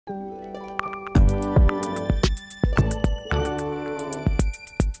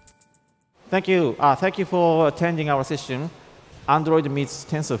Thank you. Thank you for attending our session, Android meets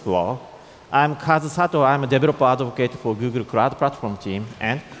TensorFlow. I'm Kazu Sato. I'm a developer advocate for Google Cloud Platform team.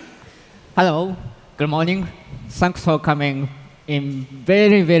 And hello. Good morning. Thanks for coming in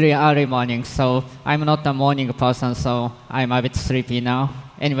very, very early morning. So I'm not a morning person, so I'm a bit sleepy now.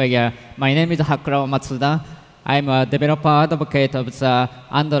 Anyway, yeah, my name is Hakurao Matsuda. I'm a developer advocate of the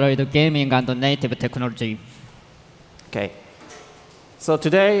Android gaming and native technology. Okay. So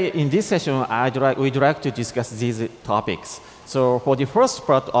today, in this session, we'd like to discuss these topics. So for the first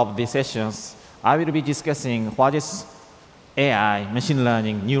part of the sessions, I will be discussing what is AI, machine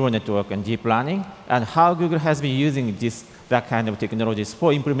learning, neural network, and deep learning, and how Google has been using that kind of technologies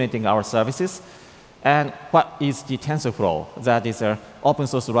for implementing our services, and what is the TensorFlow, that is an open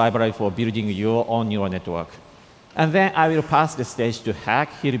source library for building your own neural network. And then I will pass the stage to Hack.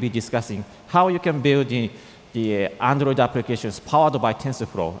 He'll be discussing how you can build the Android applications powered by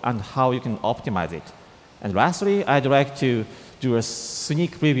TensorFlow and how you can optimize it. And lastly, I'd like to do a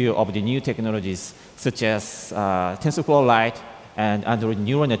sneak preview of the new technologies such as TensorFlow Lite and Android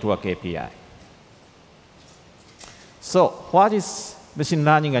Neural Network API. So what is machine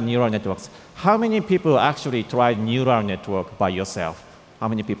learning and neural networks? How many people actually tried neural network by yourself? How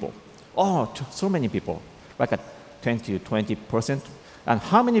many people? Oh, so many people, like 20 to 20%. And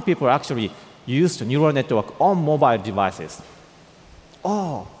how many people actually used neural network on mobile devices?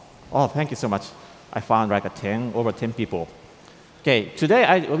 Oh, thank you so much. I found like over 10 people. Okay,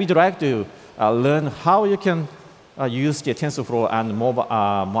 today we'd like to learn how you can use the TensorFlow and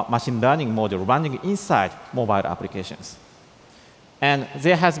machine learning model running inside mobile applications. And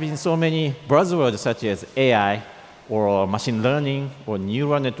there has been so many buzzwords such as AI or machine learning or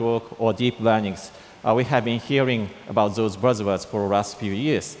neural network or deep learnings. We have been hearing about those buzzwords for the last few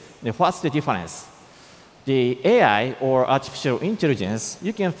years. Now, what's the difference? The AI, or artificial intelligence,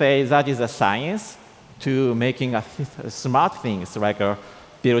 you can say that is a science to making smart things, like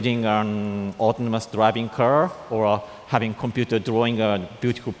building an autonomous driving car, or having computer drawing a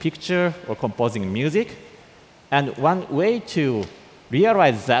beautiful picture, or composing music. And one way to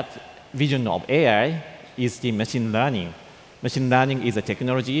realize that vision of AI is the machine learning. Machine learning is a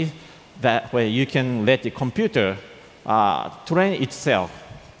technology where you can let the computer train itself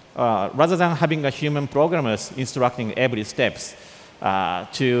rather than having a human programmers instructing every steps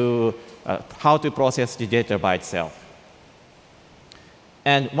to how to process the data by itself.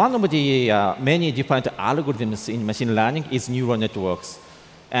 And one of the many different algorithms in machine learning is neural networks.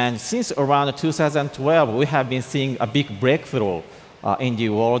 And since around 2012, we have been seeing a big breakthrough in the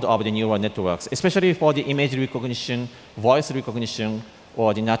world of the neural networks, especially for the image recognition, voice recognition,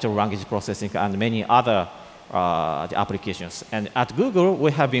 or the natural language processing, and many other the applications. And at Google,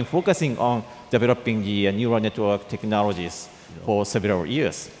 we have been focusing on developing the neural network technologies for several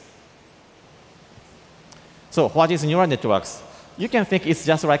years. So what is neural networks? You can think it's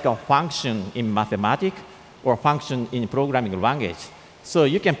just like a function in mathematics or function in programming language. So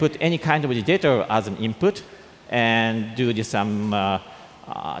you can put any kind of data as an input and do the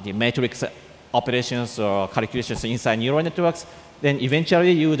matrix operations or calculations inside neural networks. Then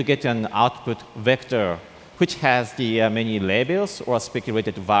eventually you would get an output vector which has the many labels or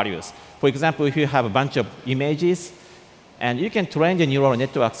speculated values. For example, if you have a bunch of images, and you can train the neural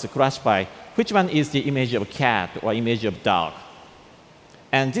networks to classify which one is the image of cat or image of dog.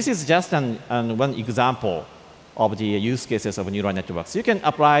 And this is just one example of the use cases of neural networks. You can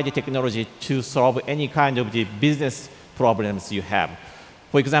apply the technology to solve any kind of the business problems you have.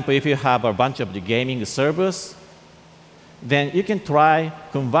 For example, if you have a bunch of the gaming servers, then you can try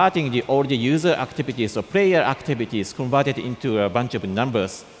converting all the user activities or player activities converted into a bunch of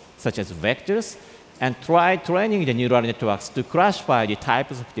numbers, such as vectors, and try training the neural networks to classify the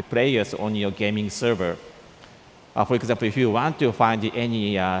types of the players on your gaming server. For example, if you want to find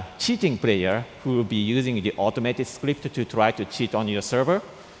any cheating player who will be using the automated script to try to cheat on your server,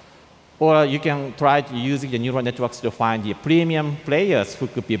 or you can try using the neural networks to find the premium players who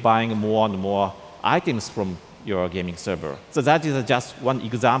could be buying more and more items from your gaming server. So that is just one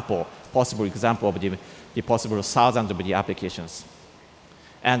example, possible example of the possible thousands of the applications.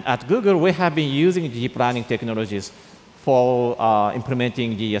 And at Google, we have been using deep learning technologies for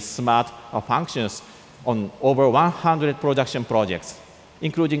implementing the smart functions on over 100 production projects,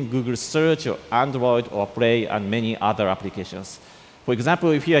 including Google Search, or Android, or Play, and many other applications. For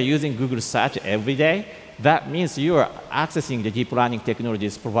example, if you are using Google Search every day, that means you are accessing the deep learning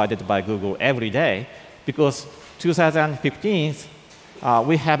technologies provided by Google every day, because 2015,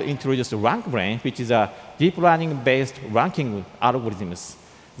 we have introduced RankBrain, which is a deep learning-based ranking algorithms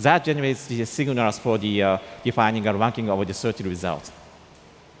that generates the signals for the defining and ranking of the search results.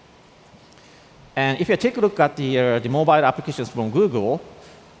 And if you take a look at the mobile applications from Google,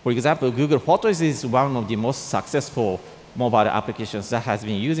 for example, Google Photos is one of the most successful mobile applications that has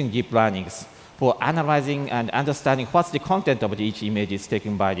been using deep learnings for analyzing and understanding what's the content of each image is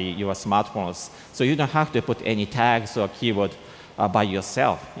taken by your smartphones. So you don't have to put any tags or keyword by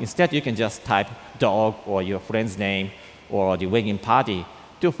yourself. Instead, you can just type dog or your friend's name or the wedding party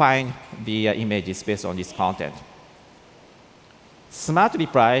to find the images based on this content. Smart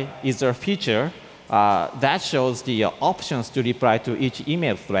Reply is a feature that shows the options to reply to each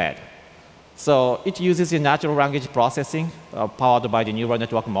email thread. So it uses the natural language processing powered by the neural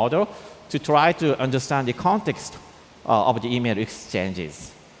network model to try to understand the context of the email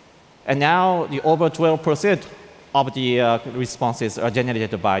exchanges. And now, the over 12% of the responses are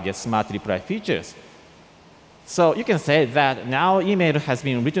generated by the Smart Reply features. So you can say that now email has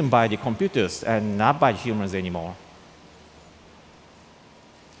been written by the computers and not by humans anymore.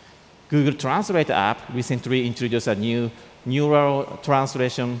 Google Translate app recently introduced a new neural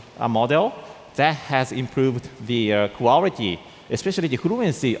translation model that has improved the quality, especially the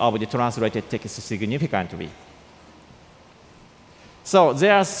fluency of the translated text significantly. So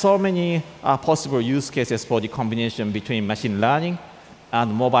there are so many possible use cases for the combination between machine learning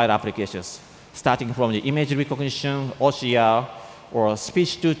and mobile applications, starting from the image recognition, OCR, or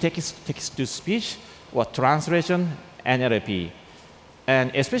speech-to-text, text-to-speech, or translation, NLP.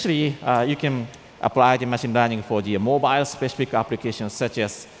 And especially, you can apply the machine learning for the mobile-specific applications, such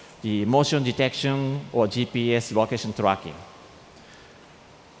as the motion detection or GPS location tracking.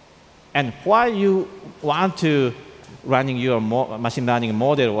 And why you want to running your machine learning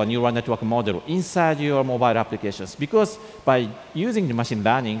model or neural network model inside your mobile applications? Because by using the machine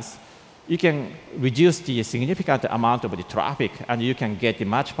learnings, you can reduce the significant amount of the traffic, and you can get a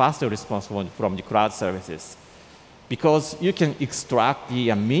much faster response from the cloud services. Because you can extract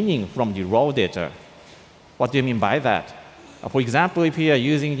the meaning from the raw data. What do you mean by that? For example, if you are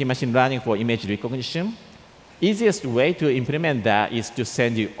using the machine learning for image recognition, easiest way to implement that is to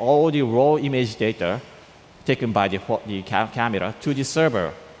send you all the raw image data taken by the camera to the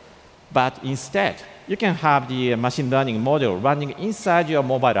server. But instead, you can have the machine learning model running inside your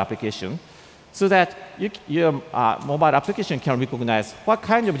mobile application so that your mobile application can recognize what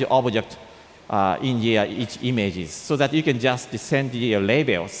kind of the object in each images, so that you can just send the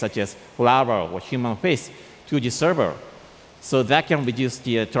labels such as flower or human face to the server. So that can reduce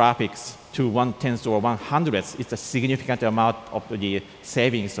the traffic to 1/10 or 1/100. It's a significant amount of the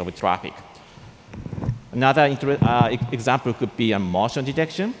savings of traffic. Another example could be motion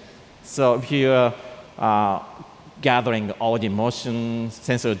detection. So if you're gathering all the motion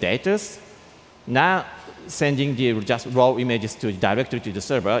sensor data, now sending the just raw images directly to the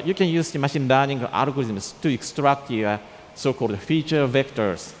server, you can use the machine learning algorithms to extract the so-called feature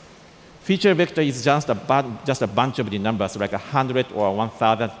vectors. Feature vector is just a bunch of the numbers, like 100 or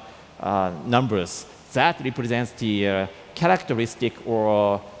 1,000 numbers that represents the characteristic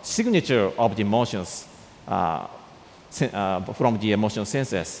or signature of the motions from the motion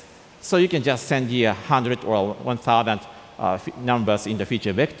sensors. So you can just send the 100 or 1,000 numbers in the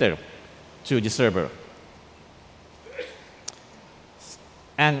feature vector to the server.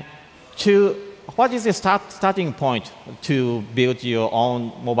 And what is the starting point to build your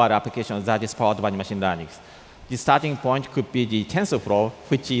own mobile application that is powered by machine learning? The starting point could be the TensorFlow,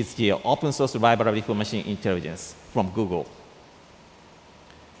 which is the open source library for machine intelligence from Google.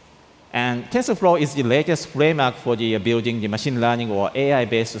 And TensorFlow is the latest framework for the building the machine learning or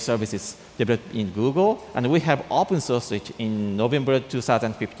AI-based services developed in Google. And we have open sourced it in November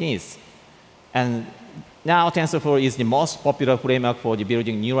 2015. And now TensorFlow is the most popular framework for the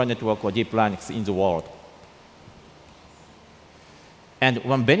building neural network or deep learning in the world. And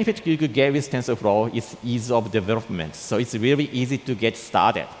one benefit you could get with TensorFlow is ease of development. So it's really easy to get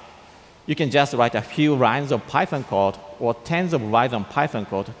started. You can just write a few lines of Python code or tens of lines of Python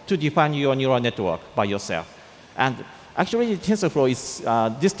code to define your neural network by yourself. And actually, TensorFlow is,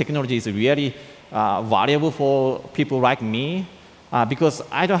 this technology is really valuable for people like me because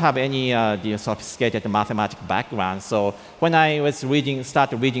I don't have any the sophisticated mathematical background. So when I was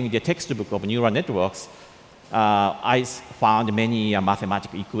started reading the textbook of neural networks, I found many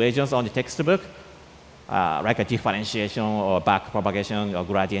mathematical equations on the textbook, like a differentiation or backpropagation or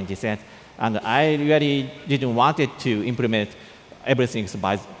gradient descent. And I really didn't want it to implement everything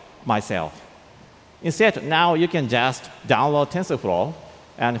by myself. Instead, now you can just download TensorFlow,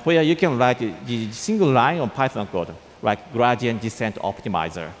 and where you can write the single line of Python code, like gradient descent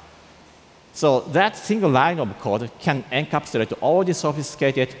optimizer. So that single line of code can encapsulate all the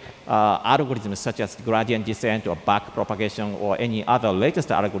sophisticated algorithms such as gradient descent or back propagation or any other latest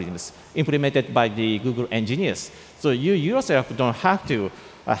algorithms implemented by the Google engineers. So you yourself don't have to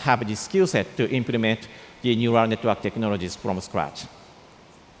have the skill set to implement the neural network technologies from scratch.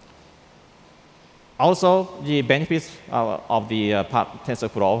 Also, the benefits of the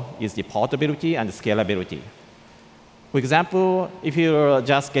TensorFlow is the portability and scalability. For example, if you're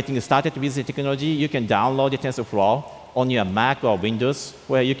just getting started with the technology, you can download the TensorFlow on your Mac or Windows,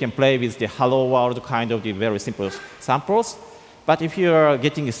 where you can play with the Hello World kind of the very simple samples. But if you're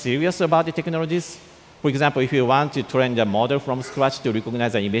getting serious about the technologies, for example, if you want to train the model from scratch to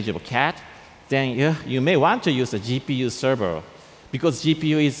recognize an image of a cat, then you may want to use a GPU server, because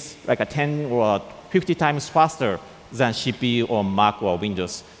GPU is like a 10 or 50 times faster than CPU or Mac or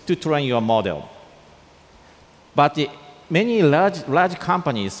Windows to train your model. But many large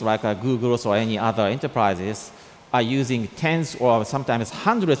companies like Google or any other enterprises are using tens or sometimes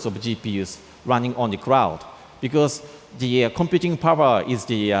hundreds of GPUs running on the cloud, because the computing power is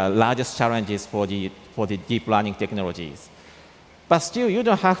the largest challenges for the deep learning technologies. But still, you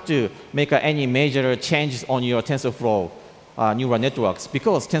don't have to make any major changes on your TensorFlow neural networks,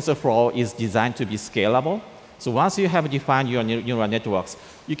 because TensorFlow is designed to be scalable. So once you have defined your neural networks,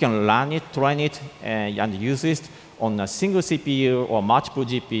 you can run it, train it, and use it on a single CPU or multiple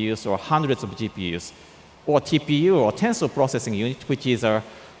GPUs or hundreds of GPUs, or TPU or tensor processing unit, which is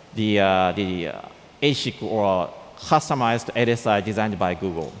the ASIC or customized LSI designed by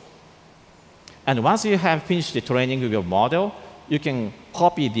Google. And once you have finished the training of your model, you can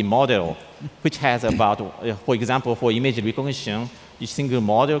copy the model, which has about, for example, for image recognition, the single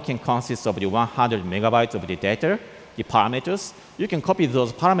model can consist of the 100 megabytes of the data, the parameters. You can copy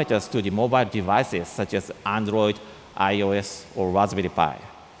those parameters to the mobile devices, such as Android, iOS, or Raspberry Pi.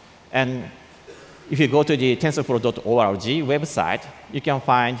 And if you go to the tensorflow.org website, you can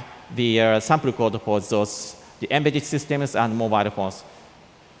find the sample code for those, the embedded systems and mobile phones.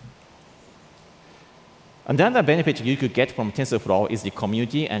 Another benefit you could get from TensorFlow is the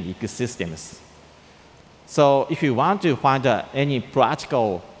community and ecosystems. So if you want to find any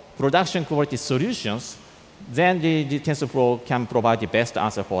practical production quality solutions, then the TensorFlow can provide the best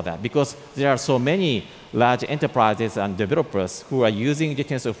answer for that, because there are so many large enterprises and developers who are using the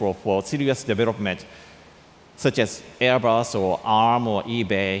TensorFlow for serious development, such as Airbus or ARM or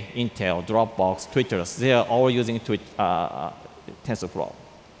eBay, Intel, Dropbox, Twitter. They are all using TensorFlow.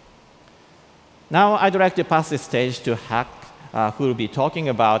 Now I'd like to pass the stage to Hack, who will be talking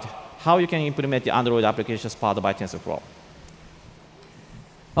about how you can implement the Android applications powered by TensorFlow.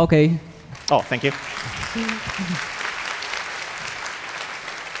 OK. Oh, thank you.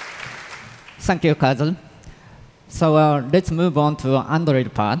 Thank you, Kazu. So let's move on to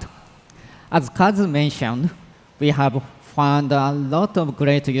Android part. As Kazu mentioned, we have found a lot of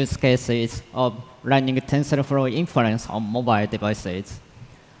great use cases of running TensorFlow inference on mobile devices.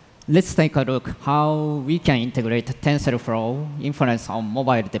 Let's take a look how we can integrate TensorFlow inference on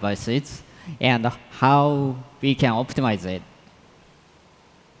mobile devices and how we can optimize it.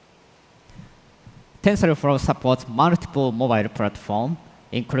 TensorFlow supports multiple mobile platforms,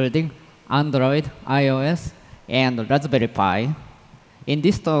 including Android, iOS, and Raspberry Pi. In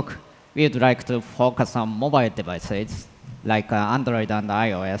this talk, we would like to focus on mobile devices like Android and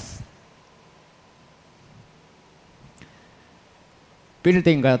iOS.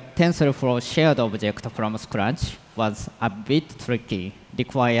 Building a TensorFlow shared object from scratch was a bit tricky,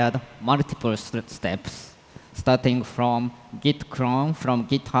 required multiple steps, starting from git clone from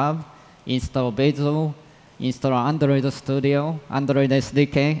GitHub, install Bazel, install Android Studio, Android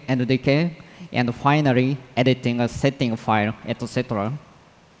SDK, NDK, and finally editing a setting file, etc.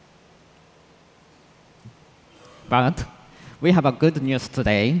 But we have a good news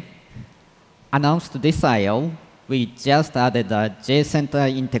today. Announced this I/O, we just added a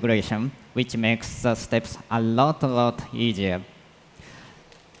JCenter integration, which makes the steps a lot easier.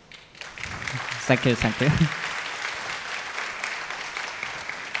 Thank you.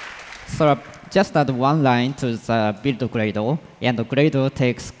 So just add one line to the build Gradle, and the Gradle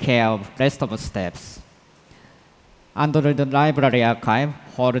takes care of the rest of the steps. Android library archive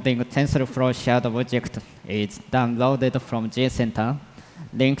holding TensorFlow shared object is downloaded from JCenter,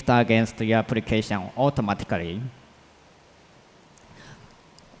 linked against your application automatically.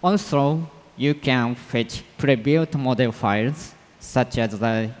 Also, you can fetch pre-built model files, such as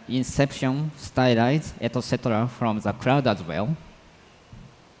the inception, stylize, etc., from the cloud as well.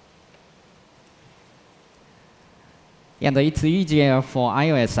 And it's easier for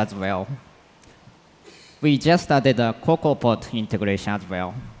iOS as well. We just added a CocoaPod integration as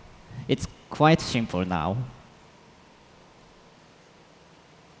well. It's quite simple now.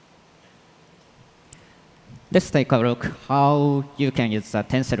 Let's take a look how you can use the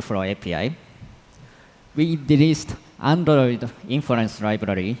TensorFlow API. We released Android inference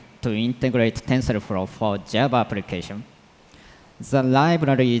library to integrate TensorFlow for Java application. The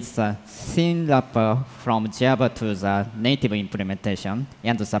library is a thin wrapper from Java to the native implementation,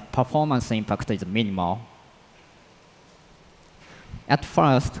 and the performance impact is minimal. At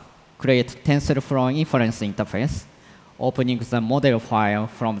first, create TensorFlow inference interface, opening the model file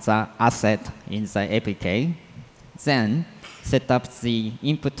from the asset in the APK, then set up the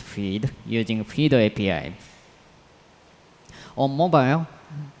input feed using feed API. On mobile,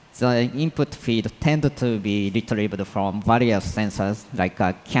 the input feed tends to be retrieved from various sensors like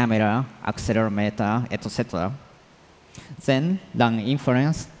a camera, accelerometer, etc. Then run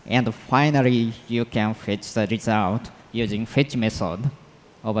inference, and finally you can fetch the result using fetch method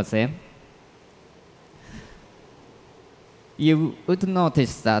over there. You would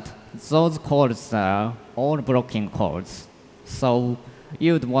notice that those calls are all blocking calls. So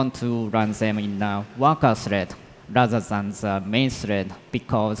you would want to run them in a worker thread rather than the main thread,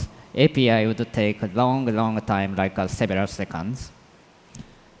 because API would take a long time, like several seconds.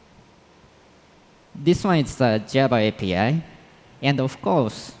 This one is the Java API. And of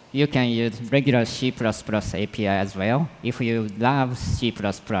course, you can use regular C++ API as well if you love C++,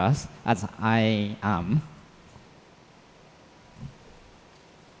 as I am.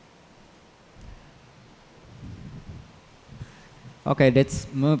 OK, let's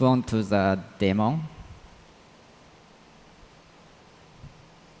move on to the demo.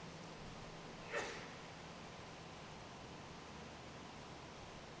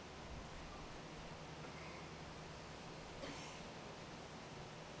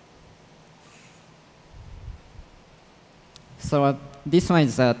 So this one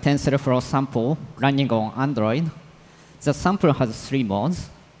is a TensorFlow sample running on Android. The sample has 3 modes.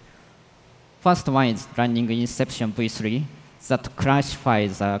 First one is running Inception v3 that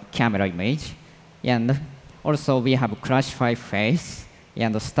classifies the camera image. And also we have classified face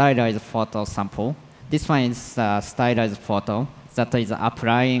and stylized photo sample. This one is a stylized photo that is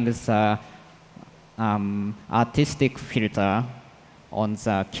applying the artistic filter on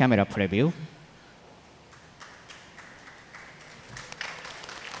the camera preview.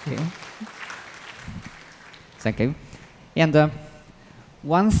 Okay. Thank you. And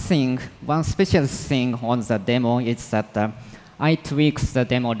one special thing on the demo is that I tweaked the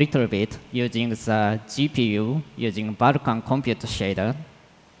demo a little bit using the GPU, using Vulkan compute shader.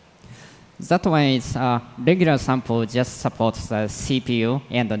 That one is a regular sample, just supports the CPU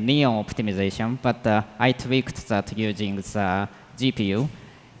and the neon optimization, but I tweaked that using the GPU.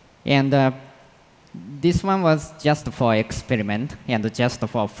 And this one was just for experiment and just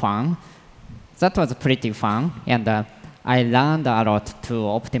for fun. That was pretty fun, and I learned a lot to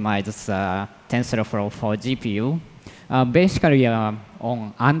optimize the TensorFlow for GPU. Basically,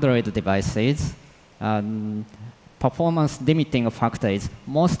 on Android devices, performance limiting factor is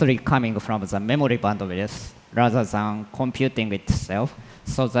mostly coming from the memory bandwidth rather than computing itself,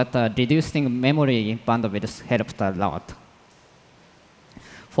 so that reducing memory bandwidth helped a lot.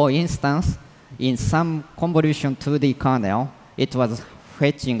 For instance, in some convolution 2D kernel, it was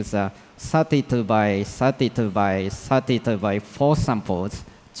fetching the 32 by 32 by 32 by 4 samples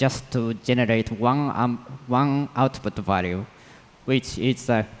just to generate one output value, which is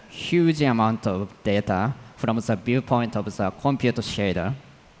a huge amount of data from the viewpoint of the compute shader.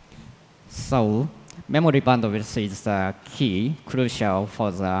 So memory bandwidth is the key, crucial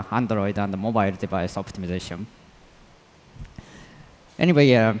for the Android and mobile device optimization.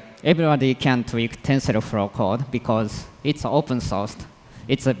 Anyway, everybody can tweak TensorFlow code because it's open sourced.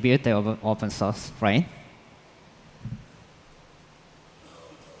 It's a beauty of open source, right?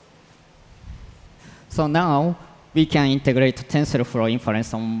 So now we can integrate TensorFlow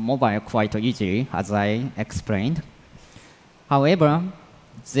inference on mobile quite easily, as I explained. However,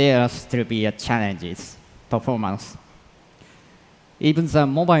 there still be challenges, performance. Even the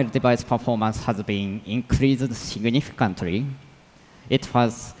mobile device performance has been increased significantly. It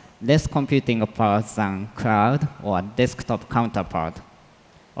has less computing power than cloud or desktop counterpart.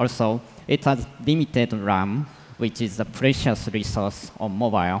 Also, it has limited RAM, which is a precious resource on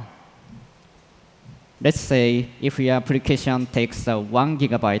mobile. Let's say if your application takes 1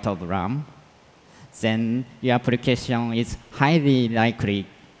 GB of RAM, then your application is highly likely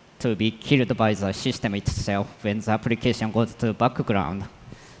to be killed by the system itself when the application goes to background.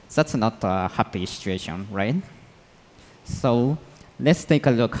 That's not a happy situation, right? So let's take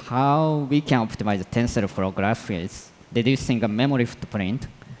a look how we can optimize TensorFlow graphics, reducing a memory footprint,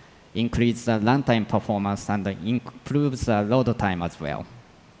 increase the runtime performance and improves the load time as well.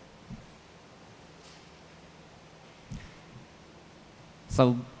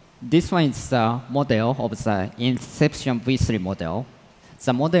 So this one is the model of the Inception V3 model.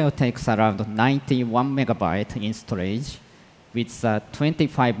 The model takes around 91 megabytes in storage with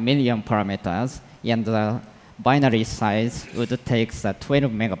 25 million parameters, and the binary size would take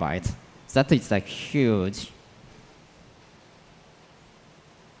 12 megabytes. That is huge.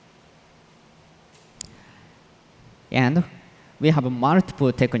 And we have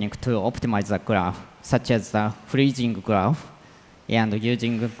multiple techniques to optimize the graph, such as the freezing graph, and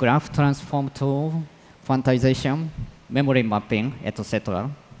using graph transform tool, quantization, memory mapping, etc.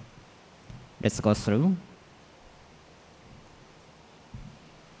 Let's go through.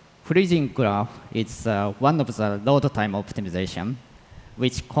 Freezing graph is one of the load time optimization,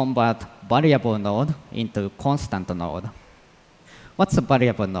 which convert variable node into constant node. What's a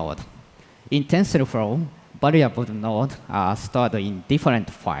variable node? In TensorFlow, variable nodes are stored in different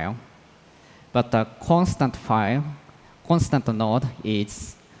files, but a constant node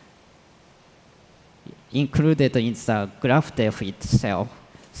is included in the graph depth itself.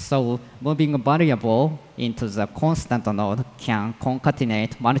 So moving a variable into the constant node can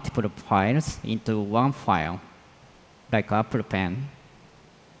concatenate multiple files into one file, like Apple Pen.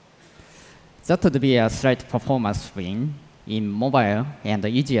 That would be a slight performance win in mobile and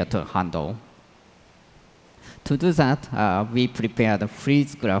easier to handle. To do that, we prepared a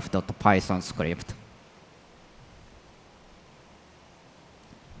freezegraph.python script.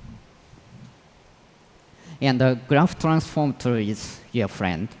 And the graph transform tool is your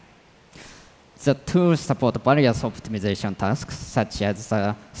friend. The tool supports various optimization tasks, such as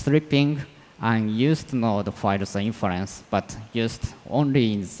stripping unused node files inference, but used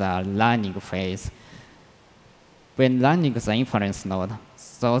only in the learning phase. When learning the inference node,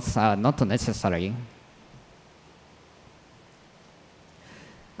 those are not necessary.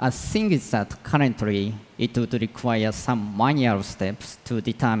 A thing is that currently it would require some manual steps to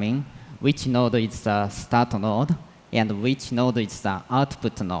determine which node is the start node and which node is the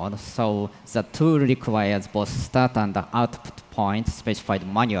output node. So the tool requires both start and output points specified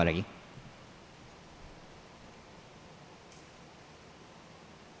manually.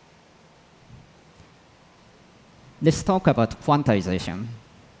 Let's talk about quantization.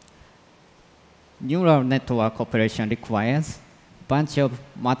 Neural network operation requires a bunch of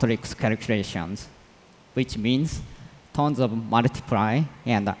matrix calculations, which means tons of multiply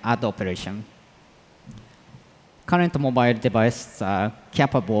and add operation. Current mobile devices are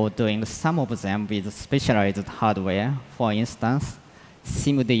capable of doing some of them with specialized hardware. For instance,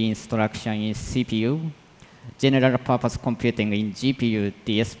 SIMD instruction in CPU, general purpose computing in GPU,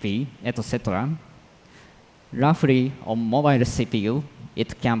 DSP, etc. Roughly, on mobile CPU,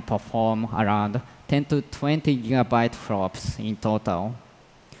 it can perform around 10 to 20 gigabyte flops in total.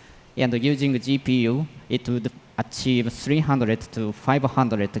 And using GPU, it would achieve 300 to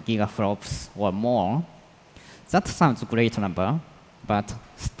 500 gigaflops or more. That sounds a great number, but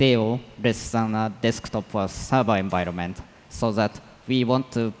still less than a desktop or server environment, so that we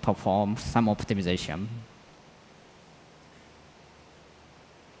want to perform some optimization.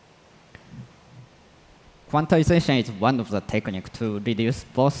 Quantization is one of the techniques to reduce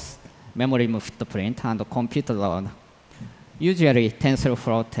both memory footprint and compute load. Usually,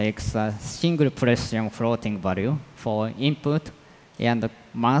 TensorFlow takes a single precision floating value for input and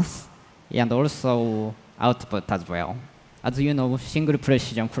math, and also output as well. As you know, single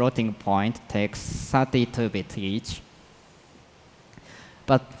precision floating point takes 32 bits each.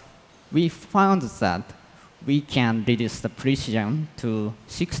 But we found that we can reduce the precision to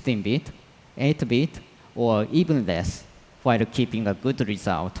 16-bit, 8-bit, or even less, while keeping a good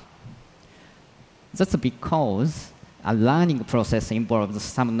result. That's because a learning process involves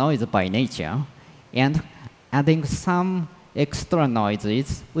some noise by nature, and adding some extra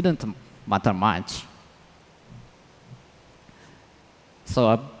noises wouldn't matter much. So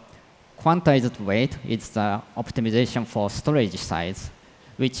a quantized weight is the optimization for storage size,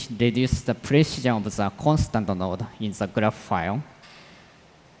 which reduces the precision of the constant node in the graph file.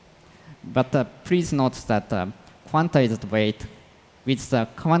 But please note that quantized weight, with the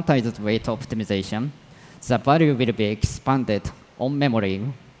quantized weight optimization, the value will be expanded on memory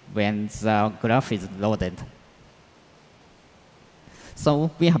when the graph is loaded. So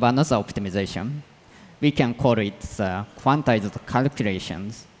we have another optimization. We can call it quantized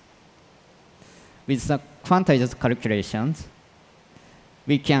calculations. With the quantized calculations,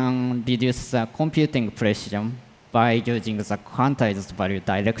 we can reduce the computing precision by using the quantized value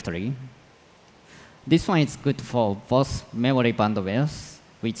directly. This one is good for both memory bandwidth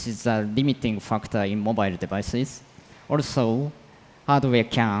which is a limiting factor in mobile devices. Also, hardware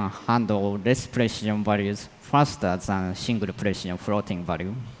can handle less precision values faster than single precision floating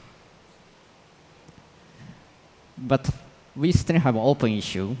value. But we still have an open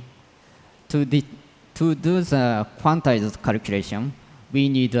issue. To do the quantized calculation, we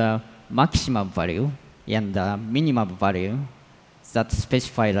need a maximum value and a minimum value that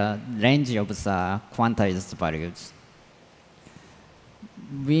specify the range of the quantized values.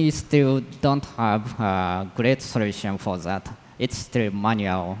 We still don't have a great solution for that. It's still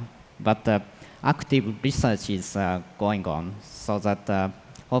manual, but active research is going on so that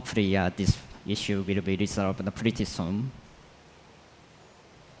hopefully this issue will be resolved pretty soon.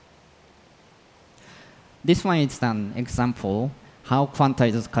 This one is an example how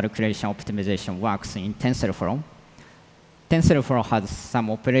quantized calculation optimization works in TensorFlow. TensorFlow has some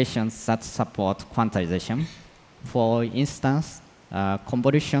operations that support quantization. For instance,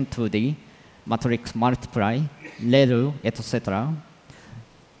 convolution to the matrix multiply, ReLU, etc.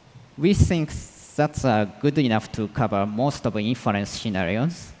 We think that's good enough to cover most of the inference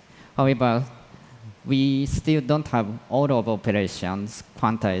scenarios. However, we still don't have all of operations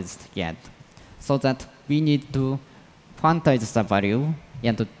quantized yet, so that we need to quantize the value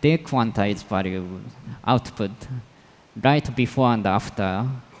and dequantize value output right before and after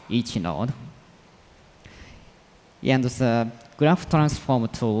each node. And the graph transform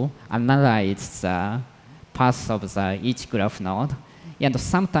tool analyzes the path of each graph node. And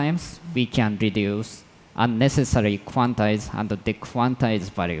sometimes we can reduce unnecessary quantized and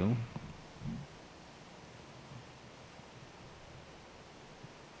dequantized value.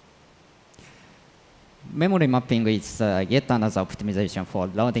 Memory mapping is yet another optimization for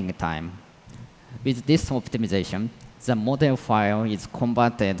loading time. With this optimization, the model file is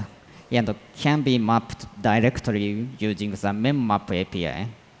converted and can be mapped directly using the memmap API,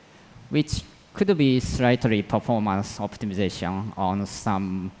 which could be slightly performance optimization on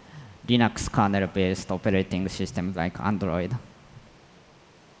some Linux kernel-based operating systems like Android.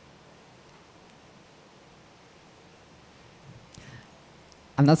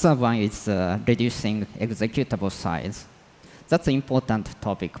 Another one is reducing executable size. That's an important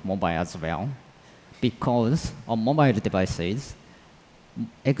topic mobile as well, because on mobile devices,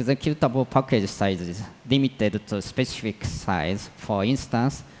 executable package size is limited to a specific size. For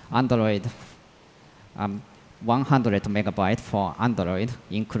instance, Android 100 megabytes for Android,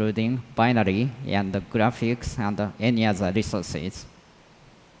 including binary and graphics and any other resources.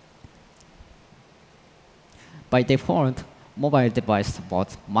 By default, mobile device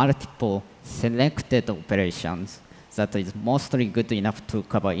supports multiple selected operations that is mostly good enough to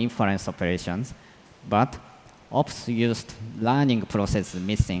cover inference operations, but ops used learning process is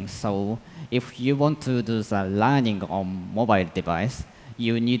missing. So if you want to do the learning on mobile device,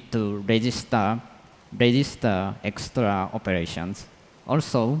 you need to register extra operations.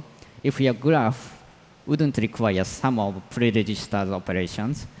 Also, if your graph wouldn't require some of pre-registered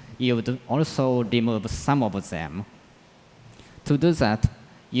operations, you would also remove some of them. To do that,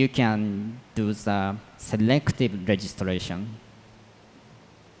 you can do the selective registration.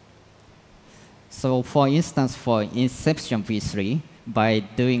 So for instance, for inception v3, by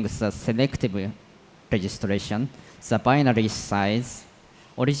doing the selective registration, the binary size,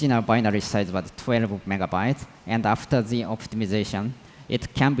 original binary size was 12 megabytes, and after the optimization,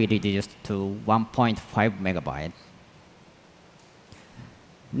 it can be reduced to 1.5 megabytes.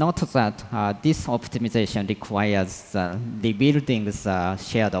 Note that this optimization requires rebuilding the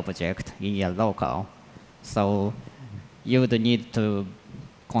shared object in your local. So you would need to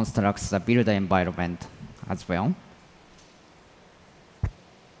construct the builder environment as well.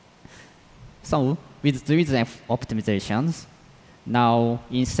 So with these optimizations, now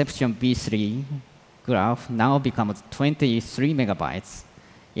inception v3 graph now becomes 23 megabytes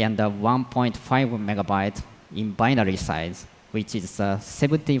and 1.5 megabytes in binary size, which is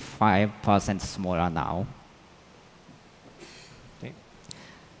 75% smaller now. Okay.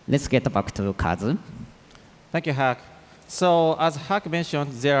 Let's get back to Kazu. Thank you, Hak. So as Hak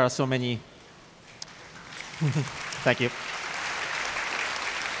mentioned, there are so many. Thank you.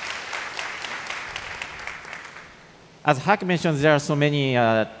 As Hak mentioned, there are so many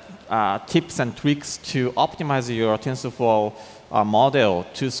tips and tricks to optimize your TensorFlow model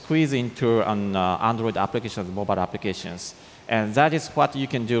to squeeze into an Android applications, mobile applications. And that is what you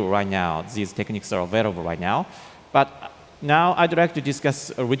can do right now. These techniques are available right now. But now I'd like to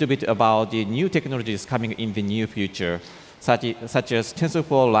discuss a little bit about the new technologies coming in the near future, such as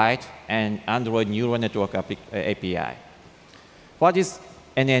TensorFlow Lite and Android Neural Network API. What is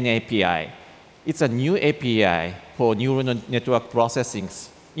an API? It's a new API for neural network processing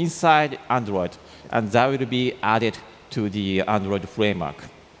inside Android, and that will be added to the Android framework.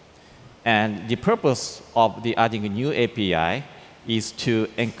 And the purpose of the adding a new API is to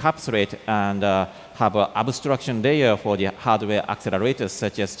encapsulate and have an abstraction layer for the hardware accelerators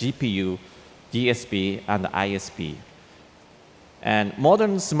such as GPU, DSP, and ISP. And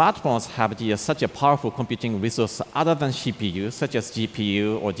modern smartphones have such a powerful computing resource other than CPU, such as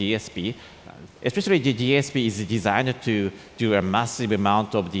GPU or DSP. Especially the DSP is designed to do a massive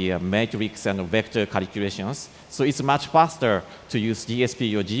amount of the matrix and vector calculations. So it's much faster to use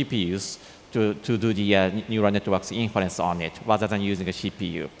DSP or GPUs to do the neural networks inference on it, rather than using a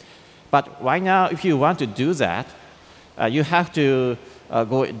CPU. But right now, if you want to do that, you have to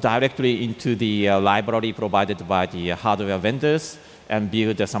go directly into the library provided by the hardware vendors and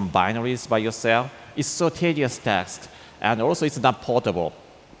build some binaries by yourself. It's so tedious task, and also it's not portable.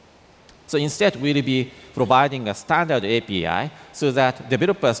 So instead, we'll be providing a standard API so that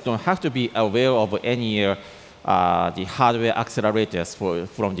developers don't have to be aware of any the hardware accelerators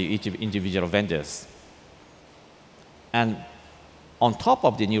from the each individual vendors. And on top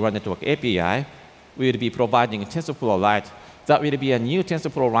of the neural network API, we'll be providing TensorFlow Lite. That will be a new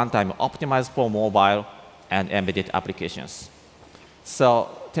TensorFlow runtime optimized for mobile and embedded applications. So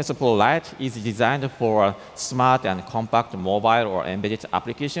TensorFlow Lite is designed for smart and compact mobile or embedded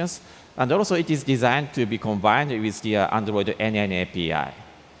applications. And also, it is designed to be combined with the Android NN API.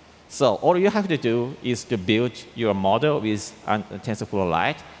 So all you have to do is to build your model with TensorFlow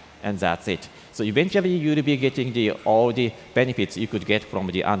Lite, and that's it. So eventually, you'll be getting all the benefits you could get from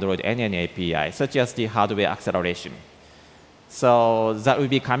the Android NN API, such as the hardware acceleration. So that will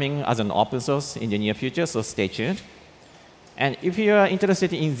be coming as an open source in the near future, so stay tuned. And if you are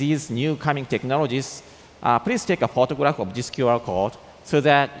interested in these new coming technologies, please take a photograph of this QR code so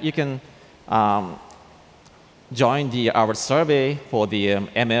that you can join our survey for the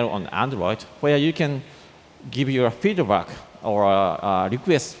ML on Android, where you can give your feedback or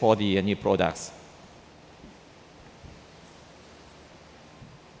requests for the new products.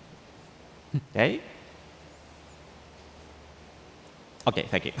 Okay? Okay,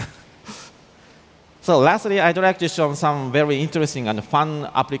 thank you. So lastly, I'd like to show some very interesting and fun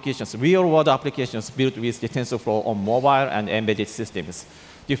applications, real-world applications built with the TensorFlow on mobile and embedded systems.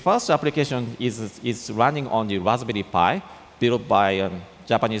 The first application is running on the Raspberry Pi, built by a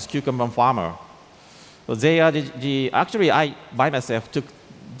Japanese cucumber farmer. So they are actually, I, by myself, took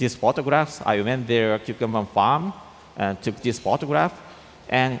these photographs. I went their cucumber farm and took this photograph.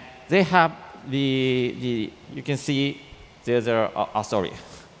 And they have you can see there's sorry.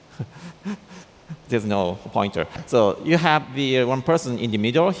 There's no pointer. So you have the one person in the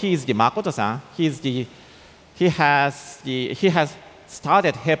middle. He is the Makoto-san. He has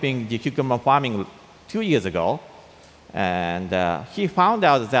started helping the cucumber farming 2 years ago, and he found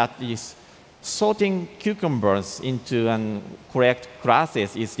out that sorting cucumbers into correct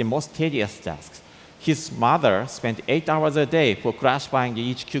classes is the most tedious task. His mother spent 8 hours a day for classifying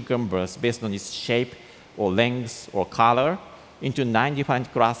each cucumber based on its shape or length or color into 9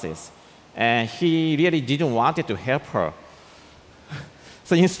 different classes. And he really didn't want to help her.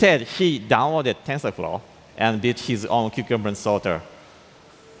 So instead, he downloaded TensorFlow and did his own cucumber sorter.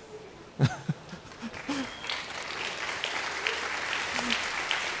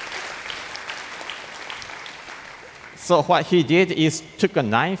 So what he did is took a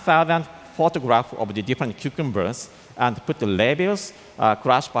 9,000 photograph of the different cucumbers and put the labels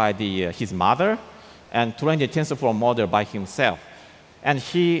crushed by his mother and trained the TensorFlow model by himself. And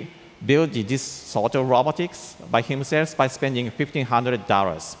he built this sorter robotics by himself by spending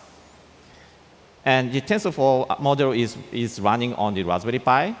 $1,500. And the TensorFlow model is running on the Raspberry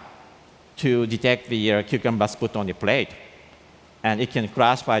Pi to detect the cucumbers put on the plate. And it can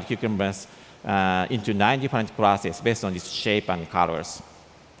classify the cucumbers into 9 different classes based on its shape and colors.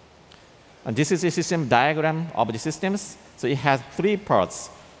 And this is a system diagram of the systems. So it has 3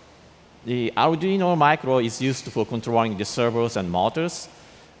 parts. The Arduino Micro is used for controlling the servos and motors.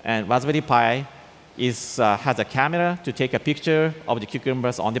 And Raspberry Pi has a camera to take a picture of the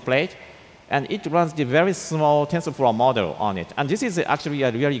cucumbers on the plate. And it runs the very small TensorFlow model on it. And this is actually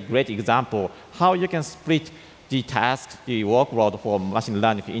a really great example how you can split the task, the workload for machine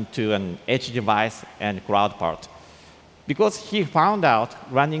learning into an edge device and cloud part. Because he found out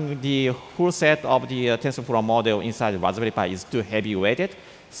running the whole set of the TensorFlow model inside the Raspberry Pi is too heavy weighted,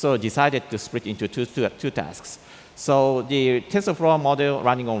 so decided to split into two tasks. So the TensorFlow model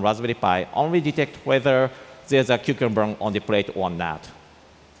running on Raspberry Pi only detects whether there's a cucumber on the plate or not.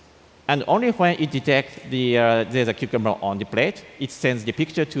 And only when it detects there's a cucumber on the plate, it sends the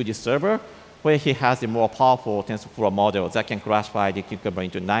picture to the server where he has a more powerful TensorFlow model that can classify the cucumber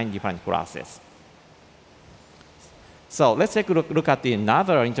into 9 different classes. So let's take a look at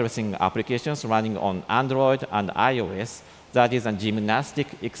another interesting applications running on Android and iOS. That is a gymnastic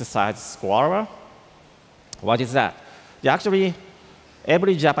exercise scorer. What is that? Actually,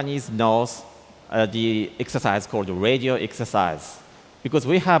 every Japanese knows the exercise called radio exercise. Because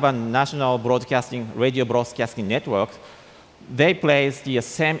we have a national radio broadcasting network, they play the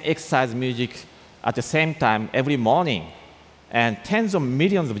same exercise music at the same time every morning. And tens of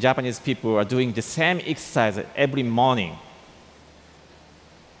millions of Japanese people are doing the same exercise every morning.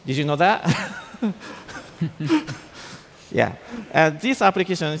 Did you know that? Yeah. And this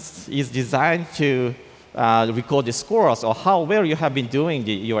application is designed to record the scores or how well you have been doing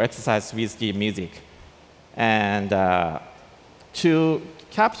your exercise with the music. And to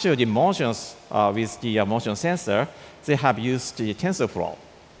capture the motions with the motion sensor, they have used the TensorFlow.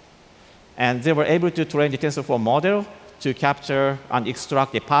 And they were able to train the TensorFlow model to capture and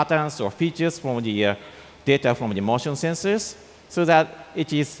extract the patterns or features from the data from the motion sensors so that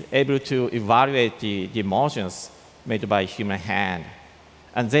it is able to evaluate the motions made by human hand.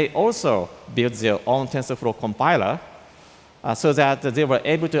 And they also built their own TensorFlow compiler so that they were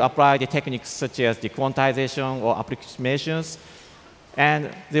able to apply the techniques such as the quantization or approximations.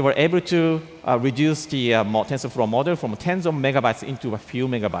 And they were able to reduce the TensorFlow model from tens of megabytes into a few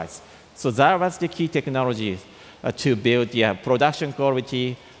megabytes. So that was the key technology to build the production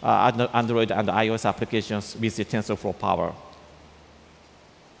quality Android and iOS applications with the TensorFlow power.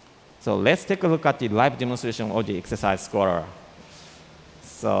 So let's take a look at the live demonstration of the exercise scorer.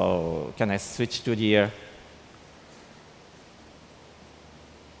 So can I switch to the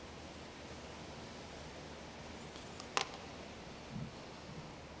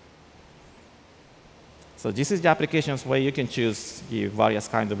So this is the applications where you can choose the various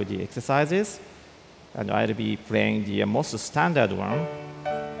kinds of the exercises. And I'll be playing the most standard one.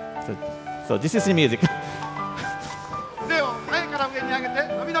 So this is the music.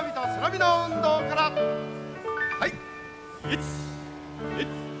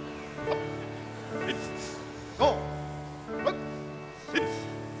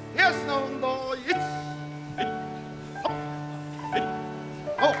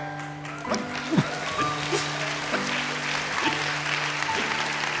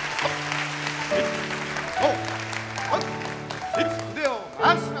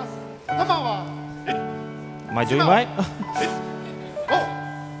 Am I doing right?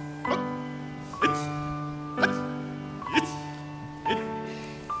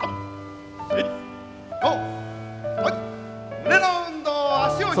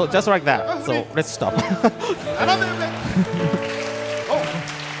 So just like that. So let's stop.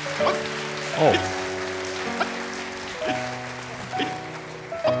 Oh.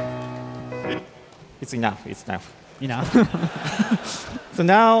 It's enough. It's enough. So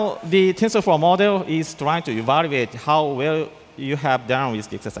now the TensorFlow model is trying to evaluate how well you have done with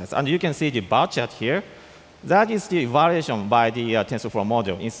the exercise. And you can see the bar chart here. That is the evaluation by the TensorFlow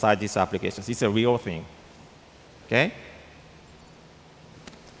model inside these applications. It's a real thing. Okay?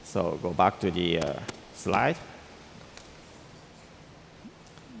 So go back to the slide.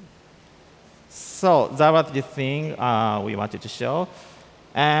 So that was the thing we wanted to show.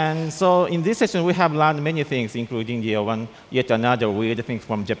 And so in this session, we have learned many things, including the yet another weird thing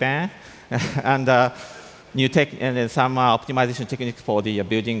from Japan, and new tech and some optimization techniques for the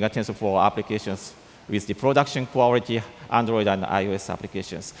building TensorFlow applications with the production quality Android and iOS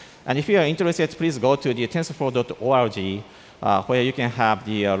applications. And if you are interested, please go to the tensorflow.org, where you can have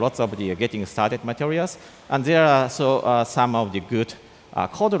the lots of the getting started materials. And there are also some of the good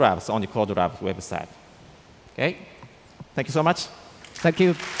code labs on the code lab website. Okay, thank you so much. Thank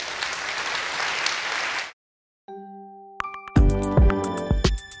you.